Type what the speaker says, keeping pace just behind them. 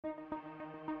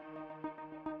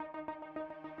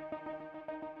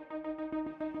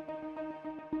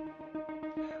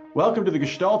Welcome to the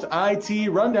Gestalt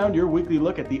IT Rundown, your weekly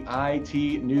look at the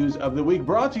IT news of the week,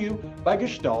 brought to you by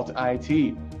Gestalt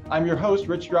IT. I'm your host,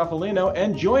 Rich Straffolino,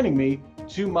 and joining me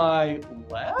to my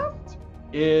left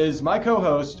is my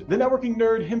co-host, the networking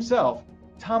nerd himself,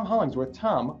 Tom Hollingsworth.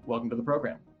 Tom, welcome to the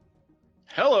program.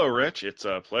 Hello, Rich. It's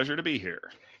a pleasure to be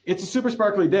here. It's a super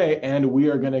sparkly day, and we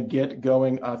are going to get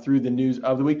going through the news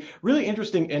of the week. Really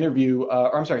interesting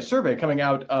survey coming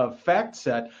out of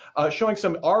FactSet showing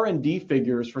some R&D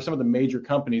figures for some of the major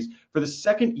companies. For the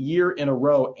second year in a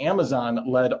row, Amazon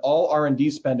led all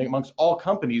R&D spending amongst all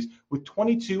companies with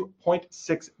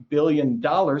 $22.6 billion.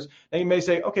 Now you may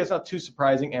say, okay, it's not too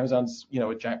surprising. Amazon's,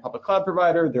 a giant public cloud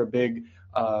provider. They're a big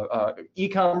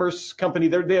e-commerce company.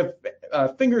 They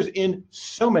have fingers in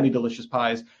so many delicious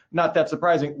pies. Not that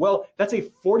surprising. Well, that's a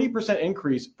 40%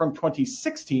 increase from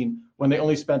 2016 when they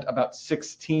only spent about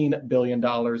 $16 billion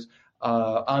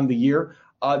on the year.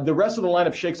 The rest of the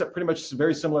lineup shakes up pretty much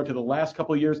very similar to the last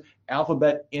couple of years.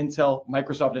 Alphabet, Intel,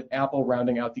 Microsoft, and Apple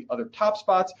rounding out the other top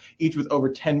spots, each with over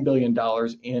 $10 billion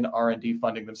in R&D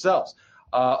funding themselves.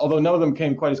 Although none of them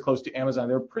came quite as close to Amazon.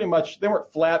 They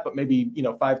weren't flat, but maybe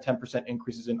 5-10%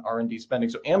 increases in R&D spending.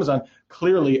 So Amazon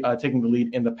clearly taking the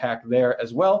lead in the pack there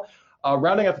as well.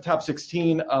 Rounding out the top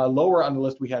 16, lower on the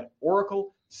list, we had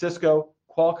Oracle, Cisco,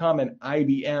 Qualcomm, and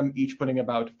IBM, each putting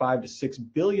about $5 to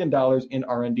 $6 billion in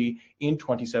R&D in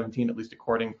 2017, at least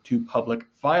according to public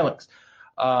filings.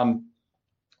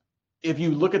 If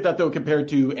you look at that, though, compared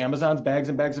to Amazon's bags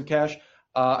and bags of cash,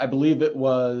 I believe it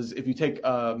was, if you take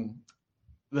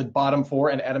the bottom four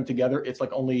and add them together, it's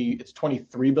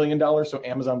 $23 billion. So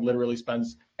Amazon literally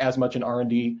spends as much in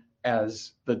R&D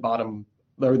as the bottom,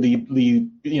 or the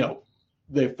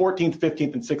 14th,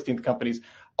 15th, and 16th companies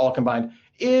all combined.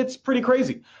 It's pretty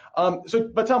crazy.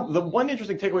 But Tom, the one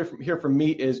interesting takeaway from here for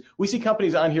me is we see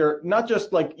companies on here, not just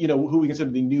who we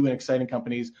consider the new and exciting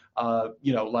companies,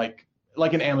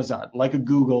 like an Amazon, like a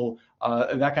Google,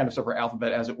 that kind of stuff, or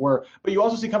Alphabet, as it were. But you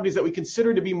also see companies that we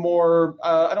consider to be more,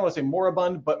 I don't want to say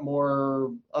moribund, but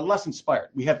less inspired.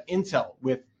 We have Intel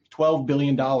with $12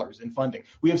 billion in funding.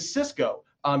 We have Cisco,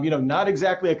 not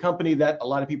exactly a company that a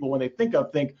lot of people, when they think,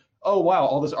 oh, wow,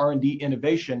 all this R&D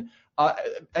innovation.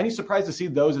 Any surprise to see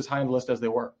those as high on the list as they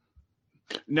were?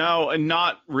 No, and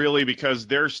not really, because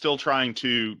they're still trying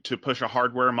to push a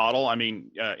hardware model. I mean,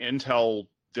 Intel,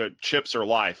 the chips are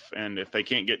life, and if they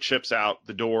can't get chips out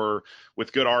the door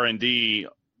with good R&D,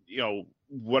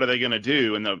 what are they going to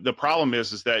do? And the problem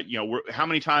is that how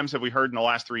many times have we heard in the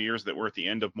last 3 years that we're at the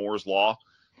end of Moore's law,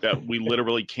 that we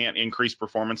literally can't increase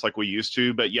performance like we used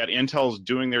to, but yet Intel's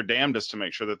doing their damnedest to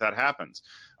make sure that happens.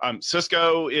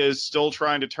 Cisco is still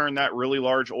trying to turn that really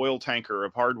large oil tanker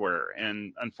of hardware,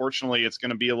 and unfortunately, it's going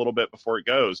to be a little bit before it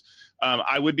goes.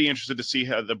 I would be interested to see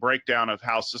the breakdown of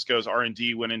how Cisco's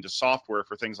R&D went into software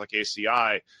for things like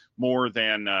ACI more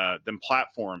than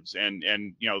platforms, and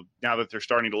now that they're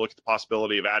starting to look at the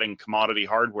possibility of adding commodity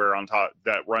hardware on top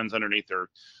that runs underneath their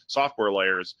software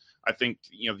layers, I think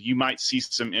you might see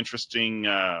some interesting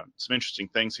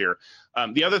things here.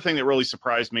 The other thing that really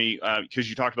surprised me, because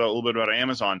you talked about a little bit about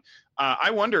Amazon,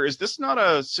 I wonder, is this not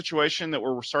a situation that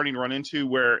we're starting to run into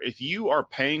where if you are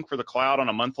paying for the cloud on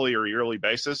a monthly or yearly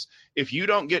basis, if you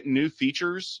don't get new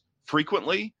features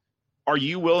frequently, are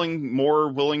you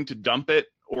more willing to dump it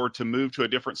or to move to a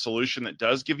different solution that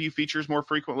does give you features more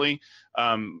frequently?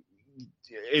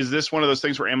 Is this one of those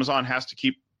things where Amazon has to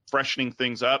keep freshening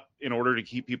things up in order to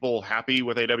keep people happy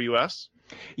with AWS?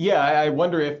 Yeah, I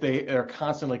wonder if they are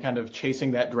constantly kind of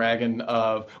chasing that dragon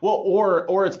of,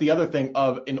 or it's the other thing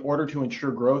of, in order to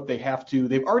ensure growth, they've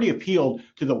already appealed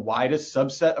to the widest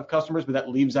subset of customers, but that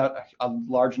leaves out a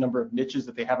large number of niches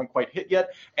that they haven't quite hit yet.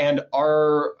 And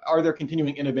are there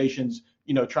continuing innovations,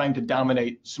 trying to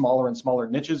dominate smaller and smaller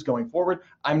niches going forward?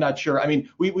 I'm not sure. I mean,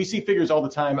 we see figures all the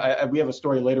time. We have a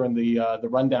story later in the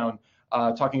rundown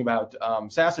talking about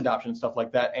SaaS adoption and stuff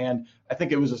like that. And I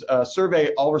think it was a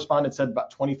survey, all respondents said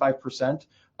about 25%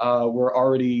 were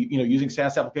already using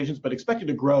SaaS applications, but expected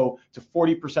to grow to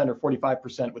 40% or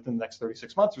 45% within the next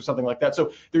 36 months or something like that.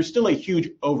 So there's still a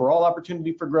huge overall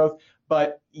opportunity for growth.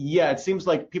 But yeah, it seems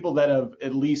like people that have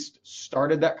at least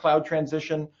started that cloud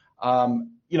transition,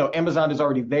 Amazon is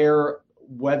already there.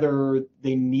 Whether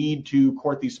they need to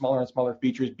court these smaller and smaller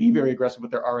features, be very aggressive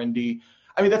with their R&D.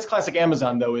 I mean, that's classic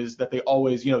Amazon, though, is that they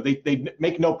always, they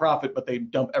make no profit, but they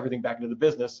dump everything back into the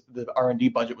business. The R&D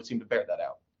budget would seem to bear that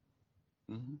out.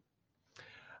 Mm-hmm.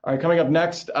 All right, coming up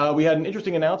next, we had an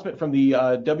interesting announcement from the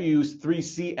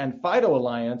W3C and FIDO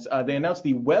Alliance. They announced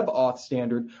the WebAuth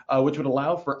standard, which would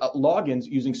allow for logins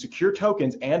using secure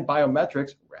tokens and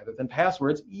biometrics rather than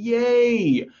passwords.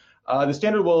 Yay! The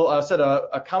standard will set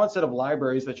a common set of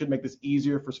libraries that should make this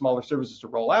easier for smaller services to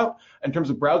roll out. In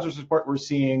terms of browser support, we're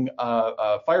seeing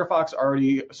Firefox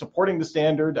already supporting the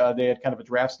standard. They had kind of a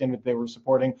draft standard they were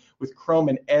supporting, with Chrome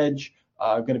and Edge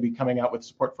going to be coming out with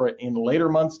support for it in later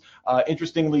months.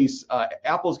 Interestingly,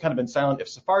 Apple's kind of been silent if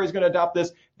Safari is going to adopt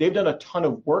this. They've done a ton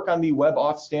of work on the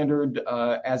WebAuth standard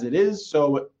as it is,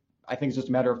 so I think it's just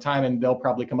a matter of time, and they'll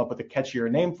probably come up with a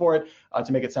catchier name for it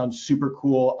to make it sound super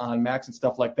cool on Macs and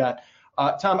stuff like that.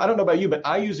 Tom, I don't know about you, but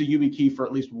I use a YubiKey for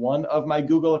at least one of my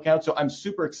Google accounts, so I'm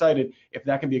super excited if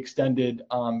that can be extended,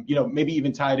 maybe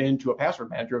even tied into a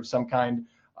password manager of some kind,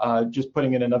 just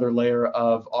putting in another layer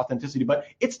of authenticity. But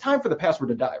it's time for the password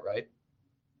to die, right?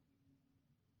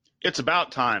 It's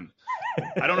about time.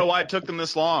 I don't know why it took them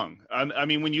this long. I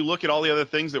mean, when you look at all the other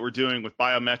things that we're doing with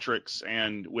biometrics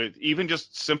and with even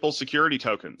just simple security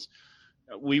tokens,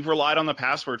 we've relied on the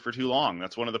password for too long.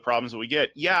 That's one of the problems that we get.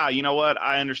 Yeah, you know what?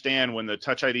 I understand when the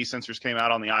Touch ID sensors came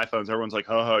out on the iPhones, everyone's like,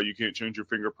 you can't change your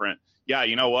fingerprint. Yeah,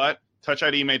 you know what? Touch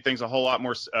ID made things a whole lot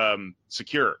more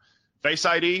secure. Face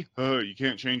ID, you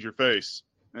can't change your face.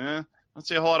 I don't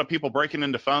see a whole lot of people breaking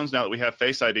into phones now that we have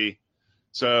Face ID.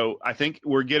 So I think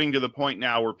we're getting to the point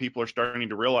now where people are starting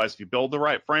to realize if you build the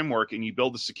right framework and you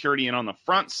build the security in on the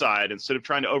front side, instead of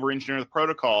trying to over-engineer the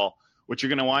protocol, what you're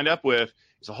going to wind up with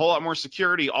is a whole lot more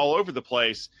security all over the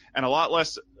place and a lot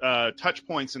less touch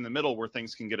points in the middle where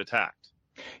things can get attacked.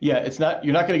 Yeah,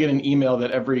 you're not going to get an email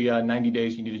that every 90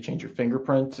 days you need to change your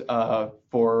fingerprint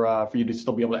for you to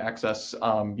still be able to access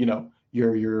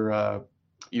your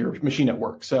machine at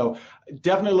work. So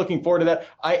definitely looking forward to that.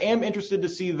 I am interested to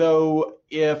see, though,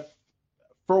 if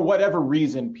for whatever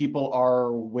reason people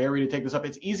are wary to take this up.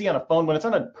 It's easy on a phone. When it's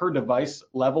on a per device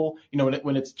level,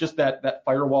 when it's just that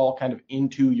firewall kind of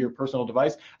into your personal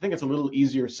device, I think it's a little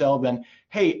easier sell than,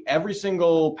 hey, every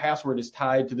single password is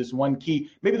tied to this one key.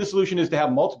 Maybe the solution is to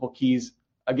have multiple keys.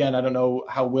 Again, I don't know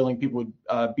how willing people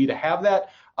would be to have that,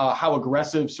 how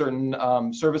aggressive certain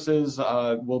services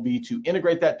will be to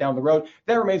integrate that down the road.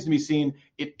 That remains to be seen.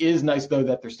 It is nice, though,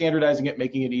 that they're standardizing it,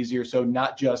 making it easier, so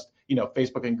not just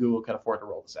Facebook and Google can afford to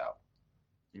roll this out.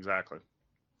 Exactly.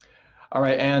 All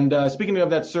right, and speaking of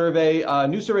that survey, a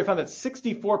new survey found that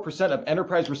 64% of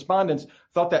enterprise respondents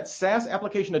thought that SaaS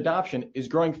application adoption is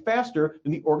growing faster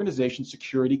than the organization's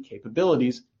security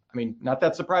capabilities. I mean, not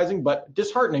that surprising, but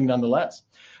disheartening nonetheless.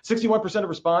 61% of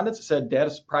respondents said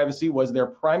data privacy was their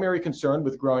primary concern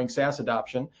with growing SaaS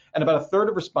adoption, and about a third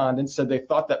of respondents said they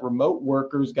thought that remote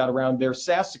workers got around their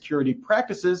SaaS security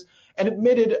practices, and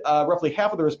admitted, roughly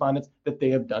half of the respondents, that they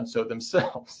have done so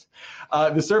themselves.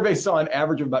 The survey saw an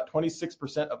average of about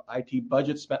 26% of IT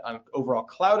budgets spent on overall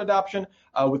cloud adoption,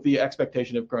 with the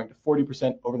expectation of growing to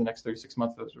 40% over the next 36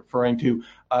 months that I was referring to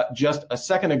just a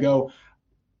second ago.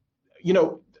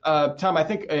 Tom, I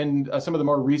think in some of the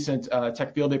more recent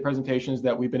Tech Field Day presentations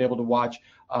that we've been able to watch,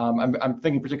 I'm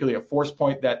thinking particularly of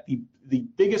ForcePoint, that the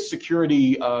biggest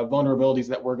security vulnerabilities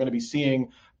that we're going to be seeing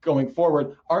going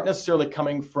forward aren't necessarily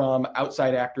coming from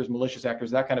outside actors, malicious actors,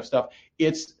 that kind of stuff.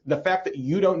 It's the fact that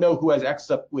you don't know who has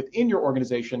access within your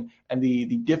organization and the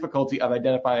difficulty of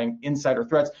identifying insider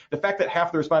threats. The fact that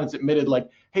half the respondents admitted, like,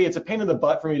 hey, it's a pain in the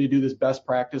butt for me to do this best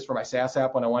practice for my SaaS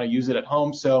app when I want to use it at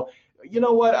home. So you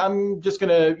know what, I'm just going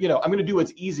to, I'm going to do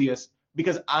what's easiest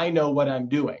because I know what I'm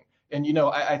doing. And,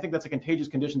 I think that's a contagious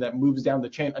condition that moves down the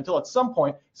chain until at some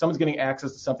point someone's getting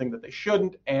access to something that they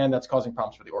shouldn't, and that's causing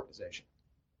problems for the organization.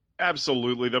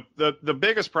 Absolutely. The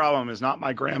biggest problem is not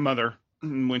my grandmother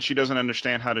when she doesn't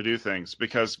understand how to do things,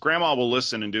 because grandma will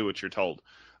listen and do what you're told.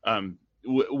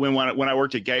 When I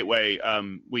worked at Gateway,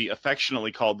 we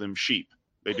affectionately called them sheep.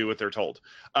 They do what they're told.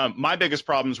 My biggest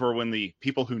problems were when the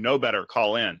people who know better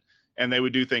call in. And they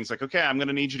would do things like, okay, I'm going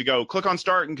to need you to go click on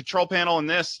start and control panel and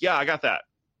this. Yeah, I got that.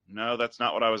 No, that's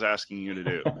not what I was asking you to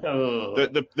do.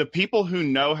 The people who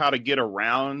know how to get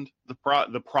around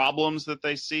the problems that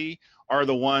they see are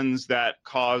the ones that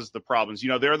cause the problems.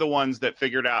 They're the ones that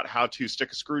figured out how to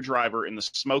stick a screwdriver in the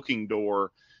smoking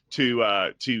door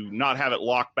to not have it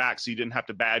locked back so you didn't have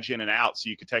to badge in and out so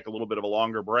you could take a little bit of a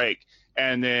longer break.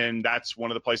 And then that's one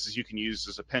of the places you can use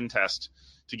as a pen test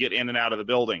to get in and out of the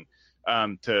building.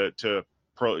 To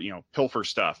pilfer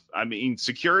stuff. I mean,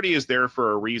 security is there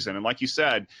for a reason. And like you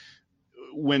said,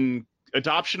 when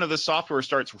adoption of this software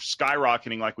starts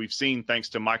skyrocketing, like we've seen, thanks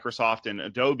to Microsoft and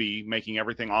Adobe making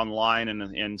everything online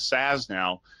and SaaS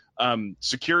now,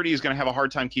 security is going to have a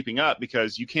hard time keeping up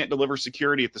because you can't deliver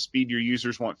security at the speed your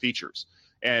users want features.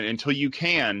 And until you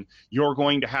can, you're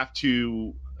going to have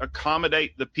to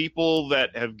accommodate the people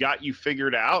that have got you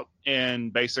figured out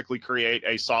and basically create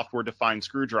a software defined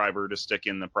screwdriver to stick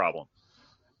in the problem.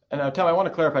 And now, Tom, I want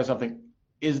to clarify something.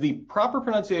 Is the proper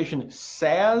pronunciation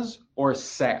SaaS or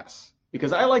SaaS?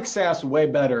 Because I like SaaS way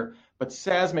better, but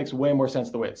SaaS makes way more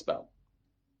sense the way it's spelled.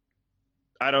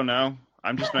 I don't know.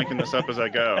 I'm just making this up as I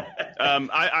go.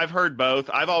 I've heard both.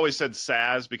 I've always said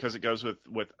SaaS because it goes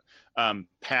with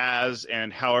PaaS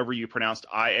and however you pronounced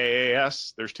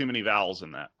IaaS. There's too many vowels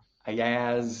in that.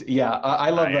 IaaS, yeah. I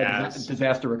love IaaS.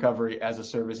 disaster recovery as a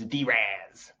service,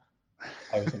 DRaaS.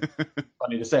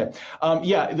 Funny to say.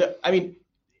 I mean,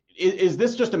 is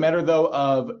this just a matter though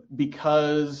of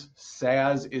because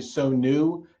SaaS is so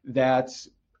new that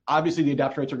obviously the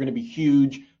adoption rates are going to be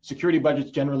huge. Security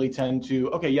budgets generally tend to,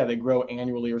 okay, yeah, they grow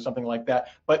annually or something like that,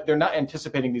 but they're not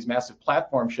anticipating these massive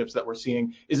platform shifts that we're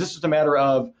seeing. Is this just a matter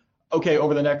of, okay,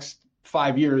 over the next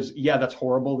 5 years, yeah, that's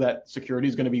horrible that security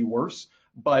is going to be worse,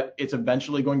 but it's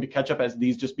eventually going to catch up as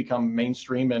these just become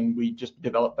mainstream and we just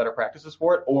develop better practices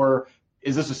for it? Or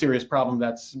is this a serious problem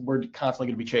we're constantly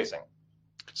going to be chasing?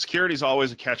 Security is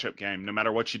always a catch-up game, no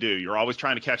matter what you do. You're always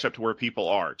trying to catch up to where people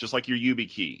are, just like your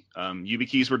YubiKey.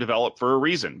 YubiKeys were developed for a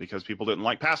reason because people didn't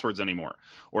like passwords anymore,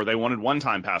 or they wanted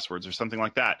one-time passwords or something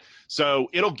like that. So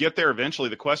it'll get there eventually.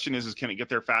 The question is can it get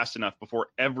there fast enough before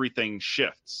everything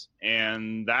shifts?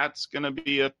 And that's going to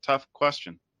be a tough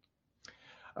question.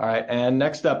 All right, and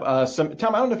next up,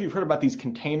 Tom, I don't know if you've heard about these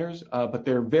containers, but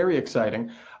they're very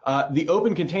exciting. The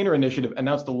Open Container Initiative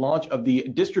announced the launch of the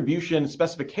Distribution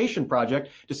Specification Project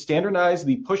to standardize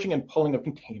the pushing and pulling of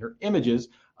container images,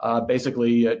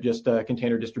 basically just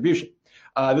container distribution.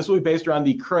 This will be based around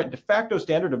the current de facto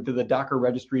standard of the Docker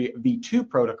Registry v2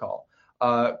 protocol.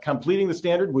 Completing the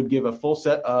standard would give a full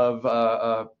set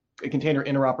of container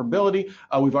interoperability.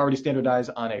 We've already standardized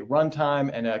on a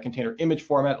runtime and a container image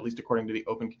format, at least according to the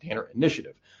Open Container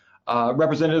Initiative.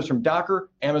 Representatives from Docker,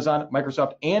 Amazon,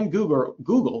 Microsoft, and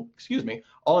Google,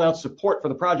 all announced support for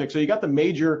the project. So you got the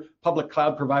major public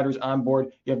cloud providers on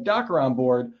board. You have Docker on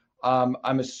board.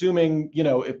 I'm assuming,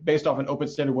 if based off an open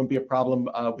standard wouldn't be a problem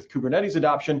with Kubernetes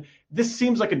adoption. This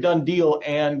seems like a done deal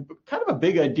and kind of a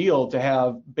big deal to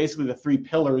have basically the 3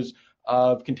 pillars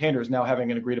of containers now having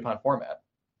an agreed upon format.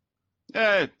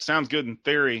 It sounds good in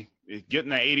theory.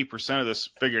 Getting the 80% of this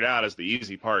figured out is the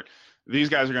easy part. These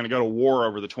guys are going to go to war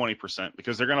over the 20%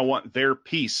 because they're going to want their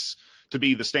piece to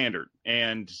be the standard.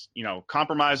 And,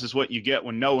 compromise is what you get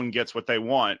when no one gets what they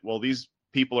want. Well, these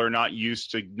people are not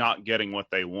used to not getting what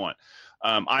they want.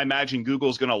 I imagine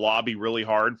Google's going to lobby really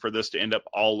hard for this to end up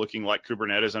all looking like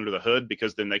Kubernetes under the hood,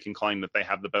 because then they can claim that they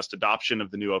have the best adoption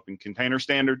of the new open container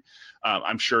standard.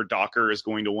 I'm sure Docker is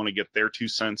going to want to get their 2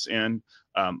 cents in.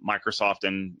 Microsoft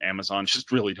and Amazon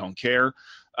just really don't care.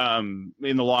 In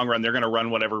the long run, they're going to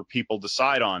run whatever people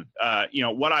decide on.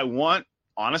 What I want,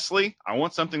 honestly, I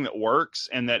want something that works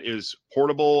and that is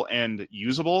portable and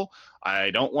usable.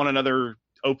 I don't want another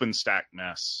OpenStack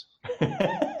mess.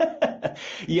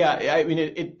 Yeah, I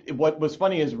mean, what was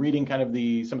funny is reading kind of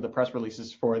some of the press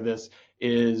releases for this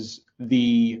is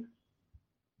the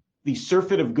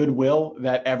surfeit of goodwill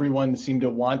that everyone seemed to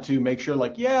want to make sure,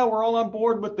 like, yeah, we're all on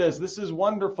board with this. This is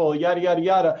wonderful, yada, yada,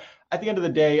 yada. At the end of the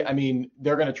day, I mean,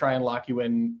 they're going to try and lock you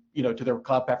in, to their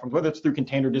cloud platforms, whether it's through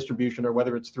container distribution or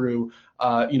whether it's through,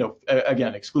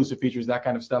 again, exclusive features, that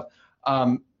kind of stuff.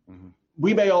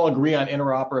 We may all agree on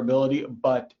interoperability,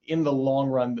 but in the long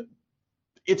run,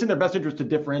 it's in their best interest to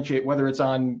differentiate whether it's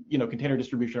on, container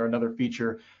distribution or another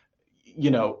feature.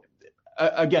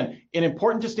 Again,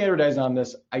 important to standardize on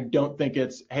this. I don't think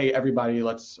it's, hey, everybody,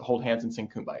 let's hold hands and sing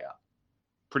Kumbaya.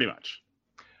 Pretty much.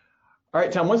 All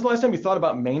right, Tom, when's the last time you thought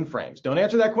about mainframes? Don't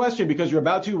answer that question because you're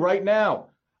about to right now.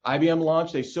 IBM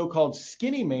launched a so-called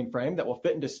skinny mainframe that will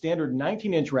fit into standard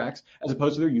 19-inch racks as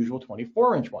opposed to their usual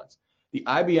 24-inch ones. The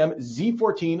IBM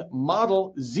Z14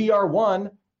 Model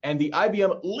ZR1 and the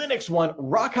IBM Linux One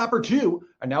Rockhopper 2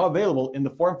 are now available in the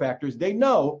form factors they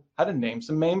know how to name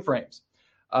some mainframes.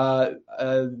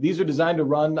 These are designed to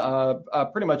run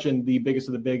pretty much in the biggest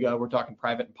of the big, we're talking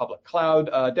private and public cloud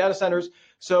data centers.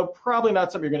 So probably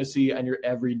not something you're going to see on your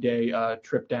everyday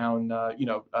trip down,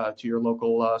 to your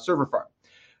local server farm.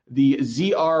 The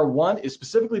ZR1 is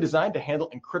specifically designed to handle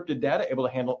encrypted data, able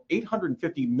to handle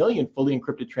 850 million fully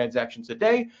encrypted transactions a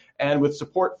day, and with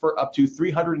support for up to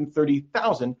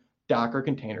 330,000 Docker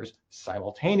containers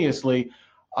simultaneously.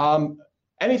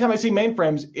 Anytime I see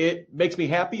mainframes, it makes me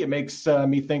happy. It makes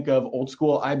me think of old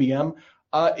school IBM.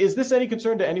 Is this any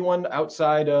concern to anyone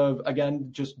outside of, again,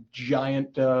 just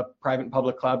giant private and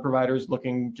public cloud providers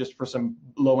looking just for some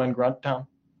low-end grunt, Tom?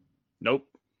 Nope.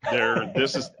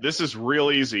 This is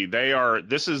real easy.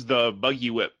 This is the buggy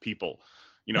whip people.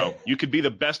 You could be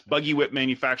the best buggy whip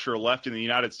manufacturer left in the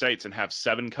United States and have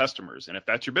 7 customers. And if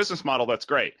that's your business model, that's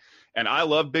great. And I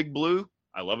love Big Blue.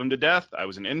 I love them to death. I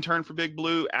was an intern for Big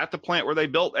Blue at the plant where they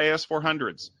built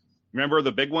AS400s. Remember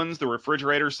the big ones, the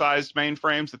refrigerator-sized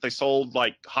mainframes that they sold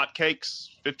like hotcakes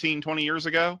 15, 20 years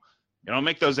ago? They don't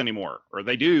make those anymore. Or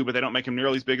they do, but they don't make them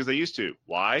nearly as big as they used to.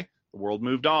 Why? The world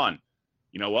moved on.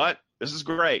 You know what? This is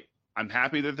great. I'm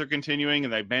happy that they're continuing,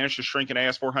 and they've managed to shrink an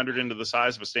AS400 into the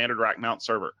size of a standard rack mount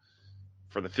server.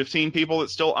 For the 15 people that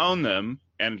still own them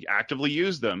and actively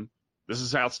use them, this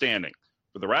is outstanding.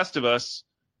 For the rest of us,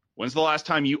 when's the last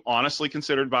time you honestly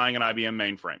considered buying an IBM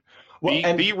mainframe?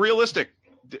 Well, be realistic.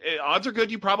 Odds are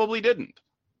good you probably didn't.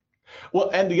 Well,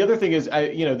 and the other thing is,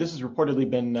 this has reportedly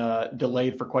been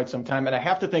delayed for quite some time, and I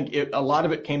have to think a lot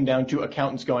of it came down to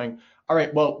accountants going, all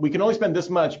right, well, we can only spend this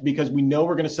much because we know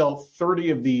we're going to sell 30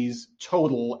 of these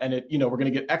total, and we're going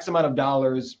to get X amount of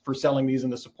dollars for selling these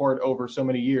and the support over so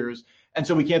many years, and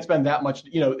so we can't spend that much.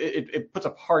 It puts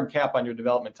a hard cap on your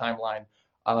development timeline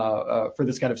for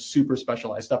this kind of super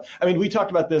specialized stuff. I mean, we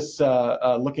talked about this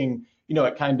looking,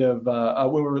 at kind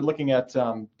of when we were looking at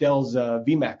Dell's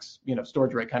VMAX,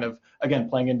 storage rate, kind of again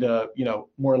playing into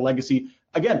more legacy.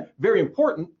 Again, very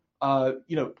important.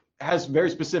 Has very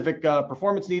specific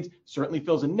performance needs, certainly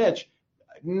fills a niche,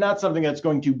 not something that's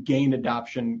going to gain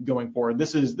adoption going forward.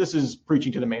 This is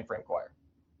preaching to the mainframe choir.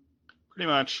 Pretty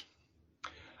much.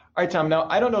 All right, Tom, now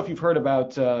I don't know if you've heard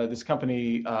about this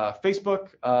company,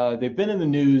 Facebook. They've been in the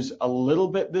news a little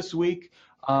bit this week.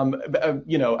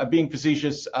 Being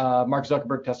facetious, Mark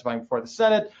Zuckerberg testifying before the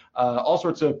Senate, all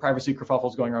sorts of privacy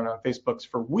kerfuffles going on Facebook's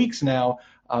for weeks now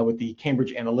with the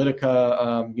Cambridge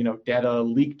Analytica, data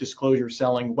leak, disclosure,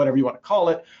 selling, whatever you want to call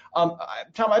it.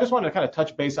 Tom, I just wanted to kind of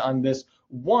touch base on this.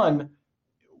 One,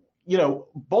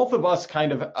 both of us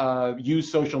kind of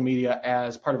use social media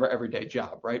as part of our everyday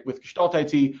job, right? With Gestalt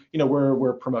IT,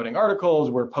 we're promoting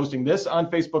articles, we're posting this on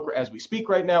Facebook as we speak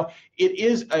right now. It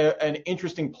is an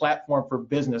interesting platform for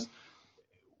business.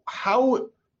 How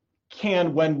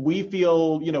can, when we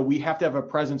feel, we have to have a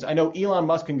presence, I know Elon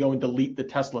Musk can go and delete the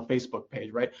Tesla Facebook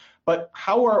page, right? But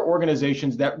how are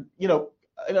organizations that, in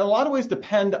a lot of ways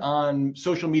depend on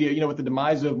social media, with the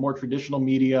demise of more traditional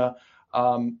media,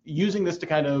 using this to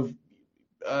kind of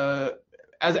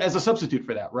as a substitute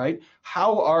for that, right?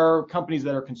 How are companies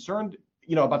that are concerned,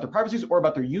 about their privacies or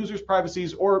about their users'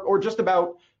 privacies or just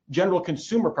about general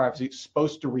consumer privacy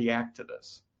supposed to react to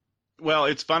this? Well,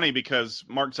 it's funny because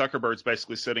Mark Zuckerberg's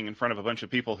basically sitting in front of a bunch of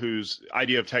people whose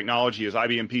idea of technology is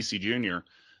IBM PC Junior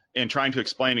and trying to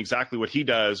explain exactly what he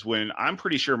does when I'm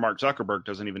pretty sure Mark Zuckerberg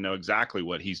doesn't even know exactly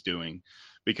what he's doing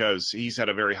because he's at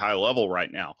a very high level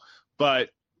right now. But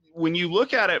when you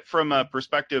look at it from a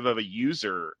perspective of a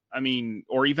user,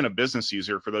 or even a business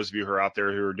user, for those of you who are out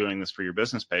there who are doing this for your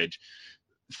business page,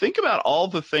 think about all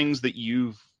the things that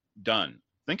you've done.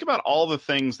 Think about all the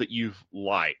things that you've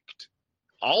liked.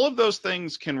 All of those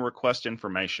things can request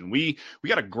information. We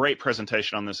got a great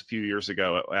presentation on this a few years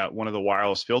ago at one of the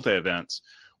Wireless Field Day events,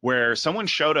 where someone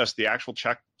showed us the actual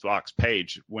checkbox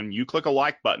page. When you click a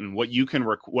like button, what you can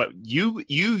what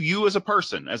you as a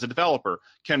person, as a developer,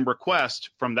 can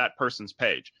request from that person's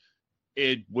page.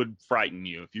 It would frighten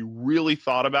you if you really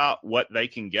thought about what they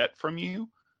can get from you.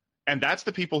 And that's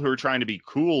the people who are trying to be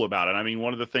cool about it.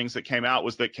 One of the things that came out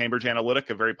was that Cambridge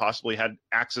Analytica very possibly had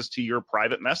access to your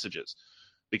private messages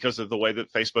because of the way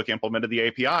that Facebook implemented the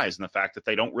APIs and the fact that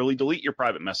they don't really delete your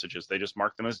private messages. They just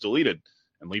mark them as deleted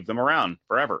and leave them around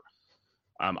forever.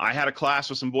 I had a class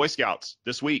with some Boy Scouts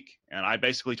this week, and I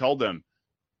basically told them,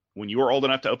 when you are old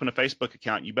enough to open a Facebook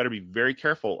account, you better be very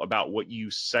careful about what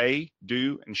you say,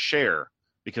 do, and share,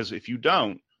 because if you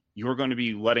don't, you're going to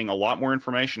be letting a lot more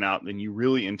information out than you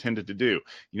really intended to do.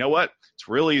 You know what? It's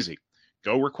real easy.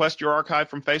 Go request your archive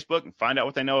from Facebook and find out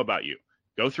what they know about you.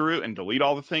 Go through and delete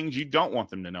all the things you don't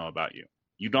want them to know about you.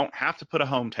 You don't have to put a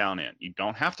hometown in. You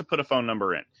don't have to put a phone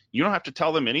number in. You don't have to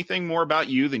tell them anything more about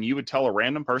you than you would tell a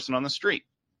random person on the street.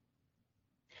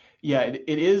 Yeah,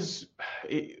 it's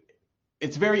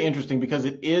very interesting because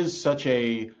it is such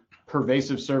a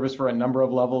pervasive service for a number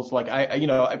of levels. Like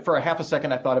for a half a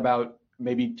second, I thought about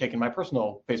maybe taking my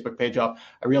personal Facebook page off.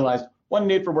 I realized, one,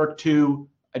 need for work. Two,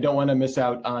 I don't want to miss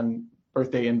out on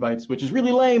birthday invites, which is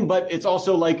really lame, but it's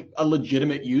also like a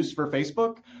legitimate use for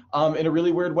Facebook in a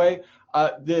really weird way.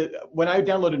 When I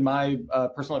downloaded my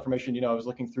personal information, I was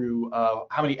looking through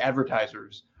how many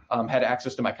advertisers had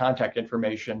access to my contact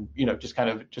information, just kind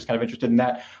of interested in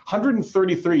that.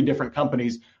 133 different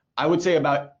companies. I would say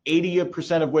about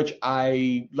 80% of which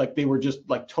they were just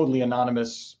like totally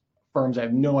anonymous firms. I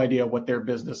have no idea what their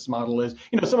business model is.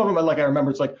 Some of them are like, I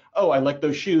remember it's like, oh, I like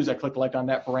those shoes. I clicked like on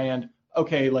that brand.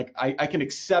 Okay, like I can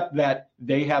accept that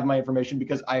they have my information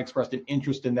because I expressed an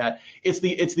interest in that. It's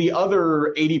the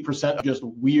other 80% of just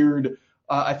weird.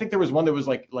 I think there was one that was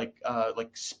like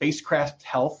Spacecraft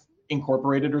Health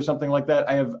Incorporated or something like that.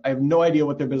 I have no idea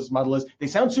what their business model is. They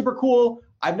sound super cool.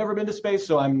 I've never been to space,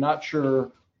 so I'm not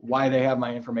sure why they have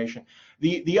my information.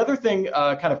 The other thing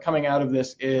kind of coming out of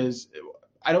this is,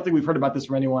 I don't think we've heard about this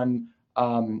from anyone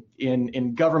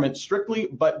in government strictly,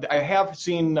 but I have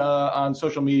seen on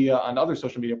social media, on other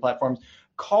social media platforms,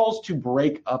 calls to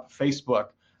break up Facebook.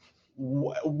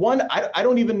 One, I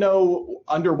don't even know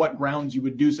under what grounds you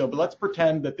would do so, but let's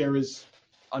pretend that there is,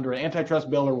 under an antitrust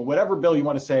bill or whatever bill you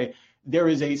want to say, there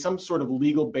is some sort of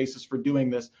legal basis for doing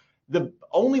this. The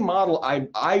only model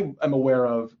I am aware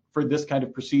of for this kind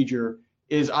of procedure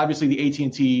is obviously the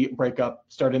AT&T breakup,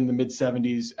 started in the mid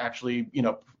 70s, actually,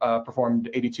 performed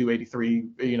 82, 83,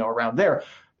 around there.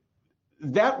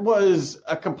 That was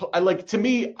to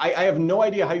me, I have no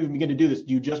idea how you begin to do this.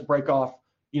 Do you just break off,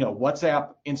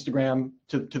 WhatsApp, Instagram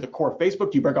to the core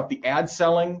Facebook? Do you break off the ad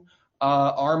selling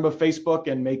arm of Facebook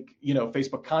and make,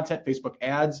 Facebook content, Facebook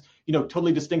ads,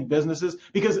 totally distinct businesses?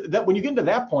 Because when you get into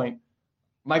that point,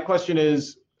 my question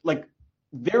is, like,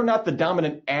 they're not the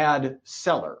dominant ad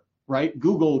seller, right?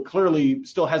 Google clearly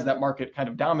still has that market kind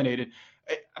of dominated.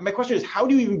 My question is, how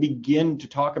do you even begin to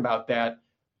talk about that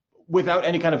without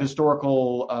any kind of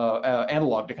historical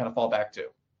analog to kind of fall back to?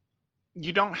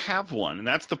 You don't have one, and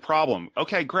that's the problem.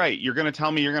 Okay, great. You're going to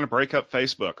tell me you're going to break up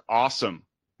Facebook. Awesome.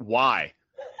 Why?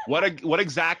 What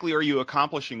exactly are you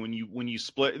accomplishing when you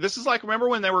split? This is like, remember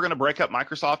when they were going to break up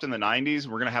Microsoft in the 90s?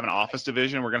 We're going to have an Office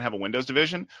division. We're going to have a Windows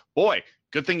division. Boy,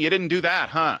 good thing you didn't do that,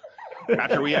 huh?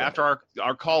 After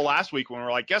our call last week, when we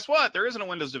were like, guess what? There isn't a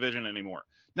Windows division anymore.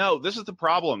 No, this is the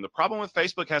problem. The problem with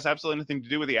Facebook has absolutely nothing to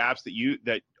do with the apps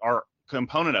that are a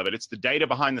component of it. It's the data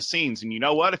behind the scenes. And you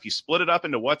know what? If you split it up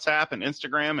into WhatsApp and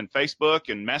Instagram and Facebook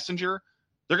and Messenger,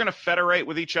 they're going to federate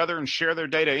with each other and share their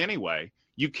data anyway.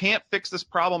 You can't fix this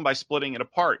problem by splitting it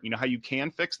apart. You know how you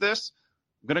can fix this?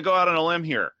 I'm going to go out on a limb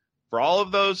here. For all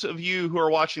of those of you who are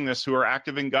watching this who are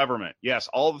active in government, yes,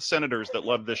 all the senators that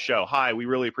love this show, hi, we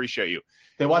really appreciate you.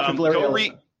 They watch with Larry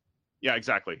Ellison. Yeah,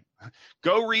 exactly.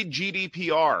 Go read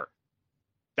GDPR.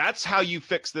 That's how you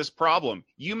fix this problem.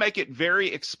 You make it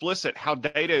very explicit how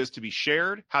data is to be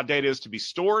shared, how data is to be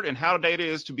stored, and how data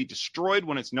is to be destroyed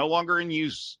when it's no longer in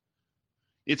use.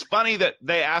 It's funny that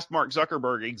they asked Mark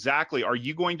Zuckerberg exactly, are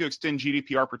you going to extend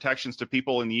GDPR protections to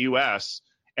people in the US?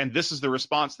 And this is the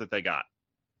response that they got.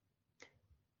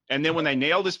 And then when they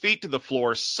nailed his feet to the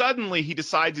floor, suddenly he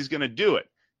decides he's going to do it.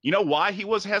 You know why he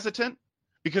was hesitant?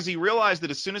 Because he realized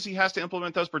that as soon as he has to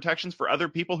implement those protections for other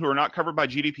people who are not covered by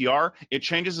GDPR, it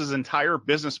changes his entire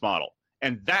business model.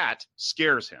 And that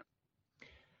scares him.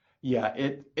 Yeah,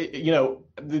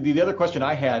 the other question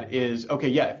I had is, okay,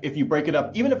 yeah, if you break it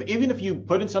up, even if you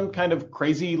put in some kind of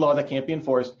crazy law that can't be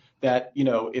enforced, that,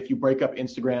 if you break up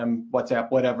Instagram, WhatsApp,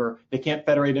 whatever, they can't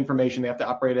federate information, they have to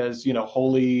operate as,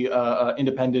 wholly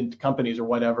independent companies or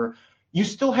whatever, you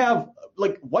still have,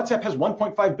 like, WhatsApp has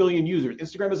 1.5 billion users,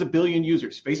 Instagram has 1 billion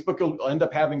users, Facebook will end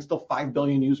up having still 5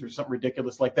 billion users, something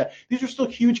ridiculous like that. These are still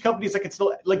huge companies that can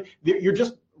still, like, you're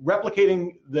just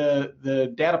replicating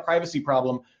the data privacy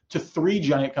problem to 3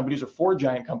 giant companies or 4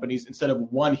 giant companies instead of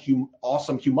one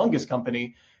awesome, humongous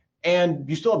company. And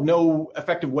you still have no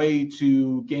effective way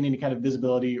to gain any kind of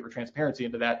visibility or transparency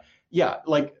into that. Yeah,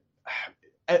 like,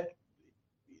 at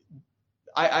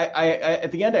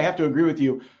the end, I have to agree with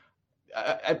you.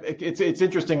 It's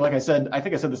interesting. Like I said, I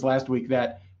think I said this last week,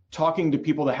 that talking to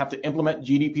people that have to implement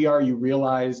GDPR, you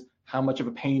realize how much of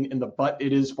a pain in the butt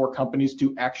it is for companies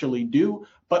to actually do.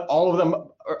 But all of them,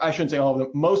 or I shouldn't say all of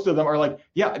them, most of them are like,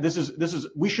 yeah, this is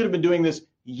we should have been doing this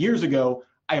years ago.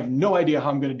 I have no idea how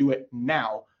I'm going to do it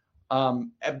now.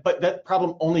 But that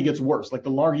problem only gets worse. Like, the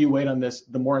longer you wait on this,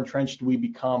 the more entrenched we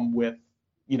become with,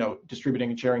 distributing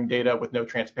and sharing data with no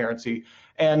transparency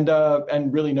and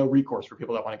really no recourse for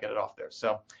people that want to get it off there.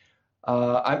 So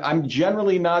I'm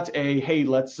generally not a, hey,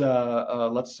 let's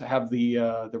have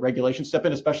the regulation step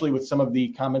in, especially with some of the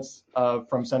comments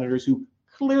from senators who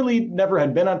clearly never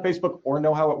had been on Facebook or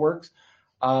know how it works.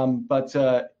 I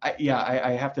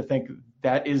have to think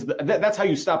that's how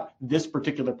you stop this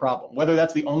particular problem. Whether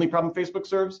that's the only problem Facebook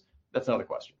serves, that's another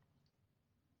question.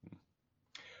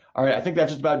 All right, I think that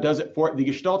just about does it for the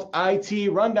Gestalt IT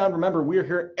Rundown. Remember, we're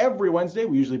here every Wednesday.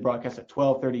 We usually broadcast at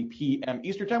 12:30 p.m.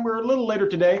 Eastern Time. We're a little later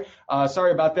today.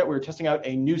 Sorry about that. We were testing out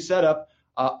a new setup.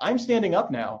 I'm standing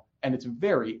up now, and it's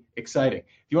very exciting.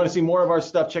 If you want to see more of our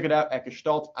stuff, check it out at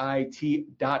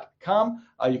gestaltit.com.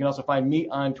 You can also find me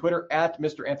on Twitter at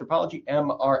Mr. Anthropology,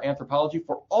 MR Anthropology,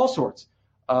 for all sorts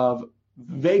of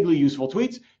vaguely useful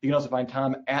tweets. You can also find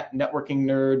Tom at Networking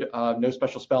Nerd, no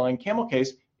special spelling, camel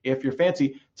case, if you're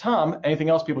fancy. Tom, anything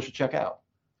else people should check out?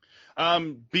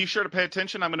 Be sure to pay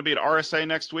attention. I'm going to be at RSA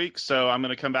next week, so I'm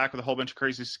going to come back with a whole bunch of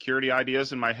crazy security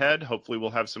ideas in my head. Hopefully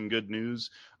we'll have some good news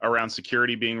around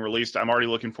security being released. I'm already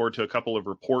looking forward to a couple of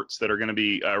reports that are going to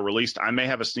be released. I may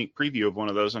have a sneak preview of one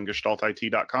of those on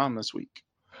gestaltit.com this week.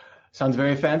 Sounds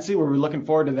very fancy. We're looking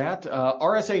forward to that.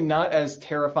 RSA not as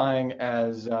terrifying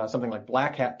as something like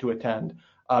Black Hat to attend,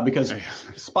 because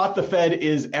Spot the Fed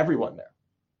is everyone there.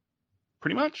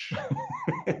 Pretty much.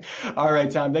 All right,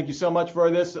 Tom, thank you so much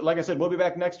for this. Like I said, we'll be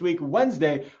back next week,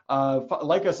 Wednesday.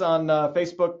 Like us on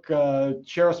Facebook,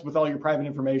 share us with all your private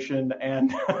information,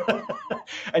 and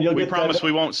and we promise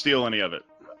we won't steal any of it.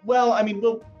 Well, I mean,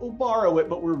 we'll borrow it,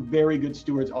 but we're very good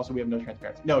stewards. Also, we have no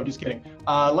transparency. No, just kidding.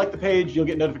 Like the page, you'll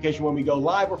get notification when we go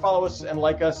live, or follow us and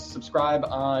like us. Subscribe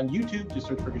on YouTube. Just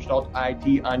search for Gestalt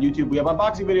IT on YouTube. We have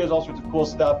unboxing videos, all sorts of cool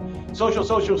stuff.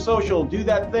 Social. Do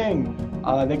that thing.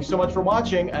 Thank you so much for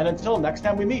watching. And until next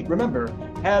time we meet, remember,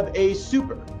 have a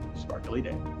super sparkly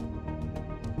day.